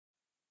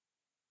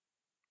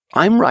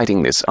I'm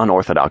writing this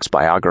unorthodox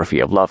biography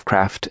of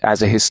Lovecraft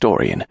as a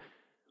historian.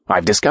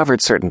 I've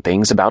discovered certain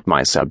things about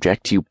my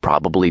subject you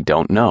probably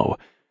don't know,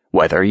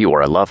 whether you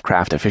are a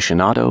Lovecraft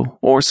aficionado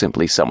or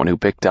simply someone who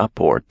picked up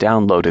or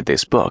downloaded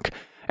this book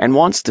and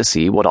wants to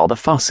see what all the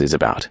fuss is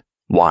about,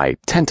 why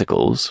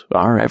tentacles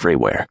are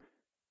everywhere.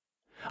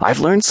 I've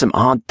learned some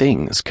odd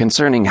things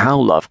concerning how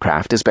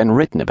Lovecraft has been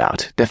written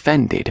about,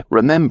 defended,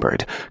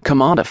 remembered,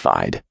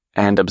 commodified,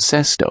 and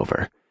obsessed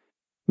over,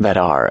 that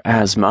are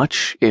as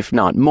much, if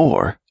not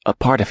more, a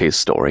part of his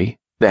story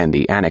than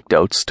the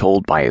anecdotes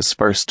told by his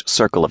first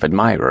circle of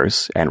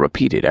admirers and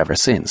repeated ever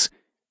since.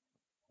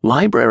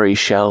 Library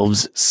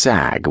shelves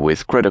sag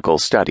with critical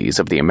studies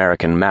of the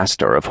American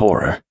master of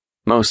horror.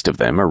 Most of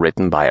them are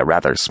written by a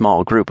rather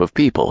small group of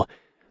people,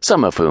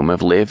 some of whom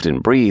have lived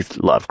and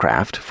breathed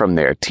Lovecraft from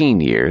their teen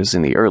years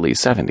in the early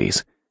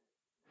 70s.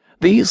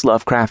 These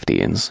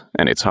Lovecraftians,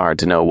 and it's hard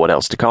to know what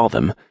else to call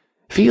them,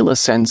 feel a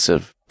sense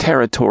of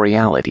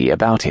territoriality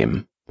about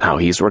him, how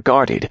he's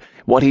regarded,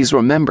 what he's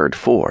remembered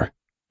for,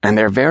 and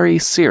they're very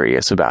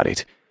serious about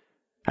it.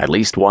 At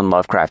least one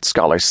Lovecraft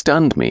scholar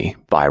stunned me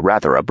by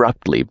rather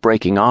abruptly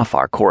breaking off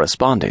our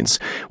correspondence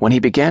when he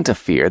began to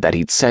fear that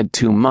he'd said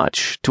too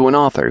much to an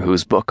author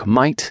whose book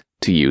might,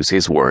 to use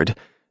his word,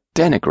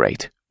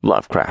 denigrate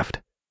Lovecraft.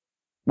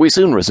 We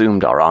soon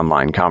resumed our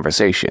online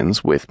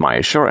conversations with my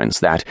assurance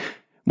that,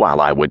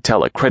 while I would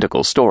tell a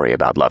critical story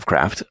about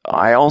Lovecraft,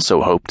 I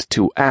also hoped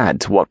to add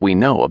to what we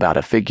know about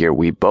a figure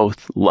we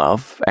both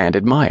love and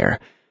admire,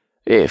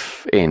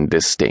 if in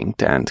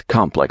distinct and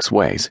complex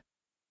ways.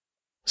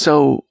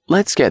 So,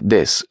 let's get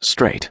this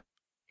straight.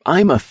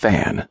 I'm a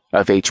fan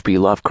of H.P.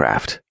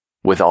 Lovecraft,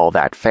 with all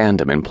that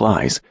fandom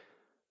implies.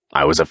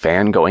 I was a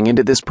fan going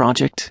into this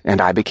project, and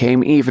I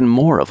became even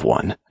more of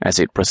one as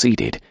it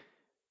proceeded.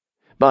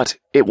 But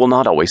it will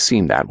not always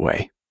seem that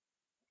way.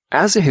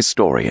 As a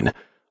historian,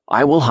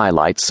 I will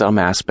highlight some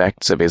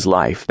aspects of his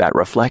life that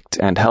reflect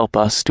and help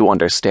us to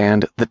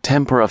understand the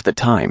temper of the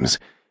times,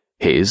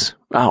 his,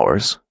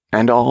 ours,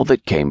 and all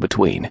that came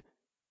between.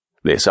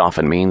 This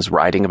often means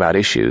writing about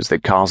issues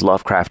that cause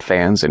Lovecraft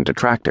fans and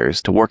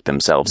detractors to work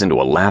themselves into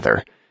a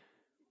lather.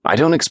 I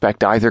don't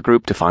expect either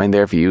group to find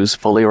their views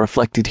fully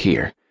reflected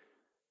here.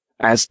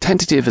 As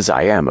tentative as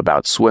I am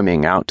about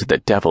swimming out to the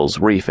Devil's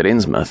Reef at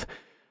Innsmouth,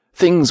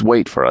 things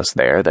wait for us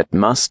there that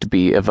must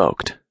be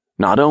evoked,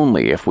 not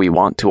only if we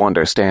want to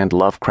understand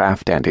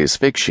Lovecraft and his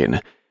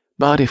fiction,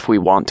 but if we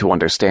want to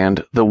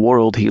understand the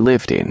world he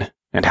lived in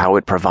and how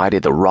it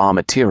provided the raw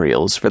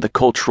materials for the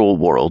cultural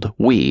world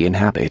we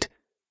inhabit.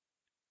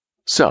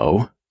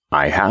 So,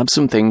 I have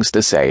some things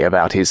to say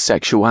about his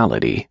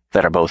sexuality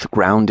that are both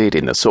grounded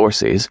in the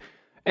sources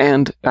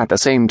and, at the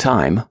same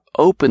time,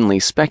 openly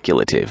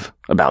speculative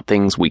about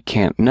things we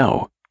can't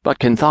know, but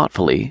can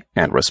thoughtfully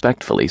and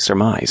respectfully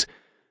surmise.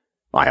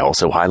 I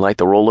also highlight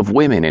the role of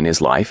women in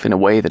his life in a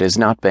way that has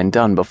not been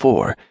done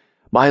before,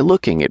 by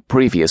looking at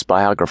previous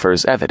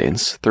biographers'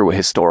 evidence through a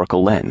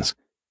historical lens.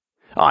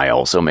 I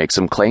also make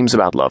some claims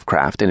about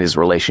Lovecraft and his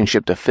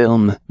relationship to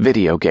film,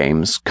 video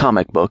games,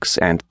 comic books,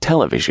 and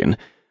television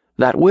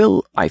that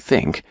will, I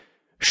think,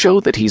 show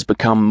that he's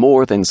become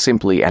more than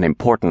simply an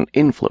important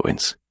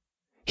influence.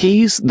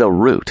 He's the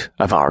root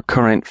of our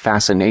current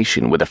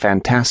fascination with the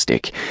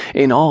fantastic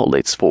in all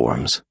its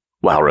forms,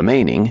 while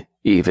remaining,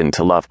 even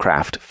to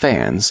Lovecraft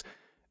fans,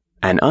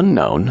 an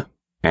unknown,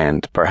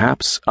 and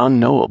perhaps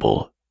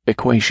unknowable,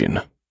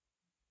 equation.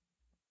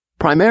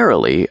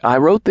 Primarily, I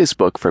wrote this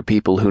book for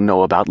people who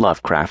know about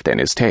Lovecraft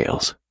and his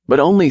tales, but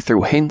only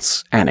through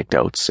hints,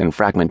 anecdotes, and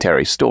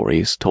fragmentary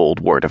stories told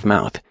word of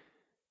mouth.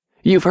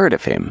 You've heard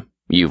of him.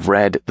 You've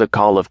read The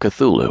Call of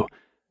Cthulhu.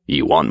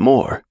 You want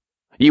more.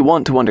 You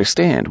want to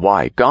understand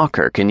why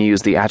Gawker can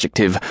use the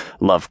adjective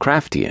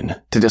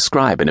Lovecraftian to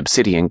describe an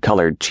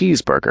obsidian-colored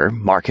cheeseburger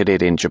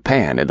marketed in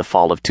Japan in the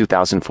fall of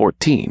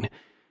 2014,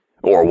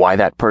 or why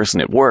that person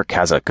at work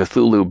has a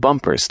Cthulhu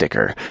bumper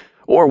sticker,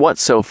 or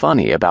what's so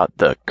funny about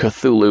the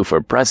Cthulhu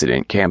for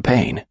President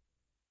campaign.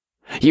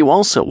 You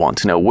also want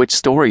to know which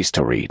stories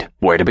to read,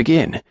 where to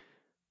begin.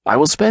 I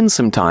will spend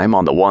some time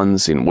on the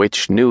ones in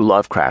which new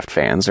Lovecraft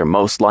fans are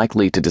most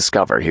likely to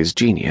discover his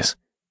genius.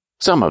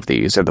 Some of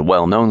these are the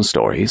well-known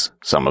stories,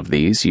 some of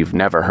these you've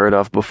never heard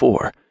of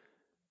before.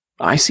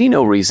 I see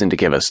no reason to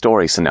give a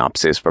story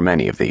synopsis for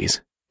many of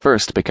these,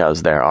 first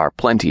because there are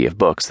plenty of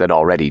books that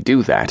already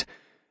do that,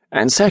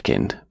 and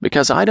second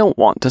because I don't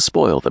want to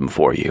spoil them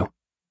for you.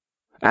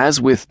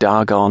 As with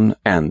Dagon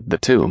and The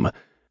Tomb,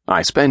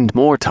 I spend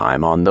more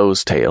time on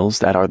those tales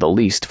that are the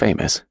least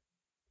famous.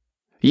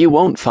 You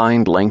won't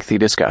find lengthy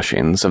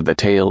discussions of the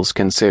tales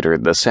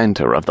considered the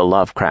center of the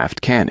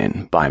Lovecraft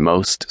canon by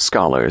most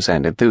scholars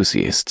and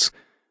enthusiasts.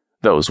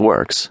 Those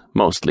works,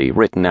 mostly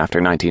written after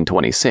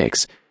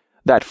 1926,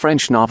 that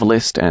French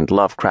novelist and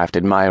Lovecraft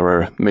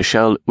admirer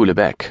Michel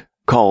Houellebecq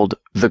called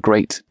the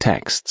Great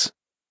Texts.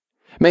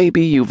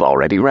 Maybe you've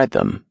already read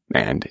them,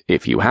 and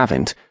if you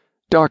haven't,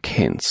 dark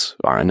hints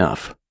are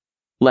enough.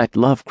 Let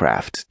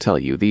Lovecraft tell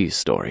you these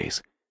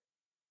stories.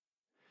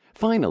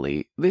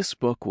 Finally, this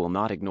book will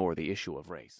not ignore the issue of race.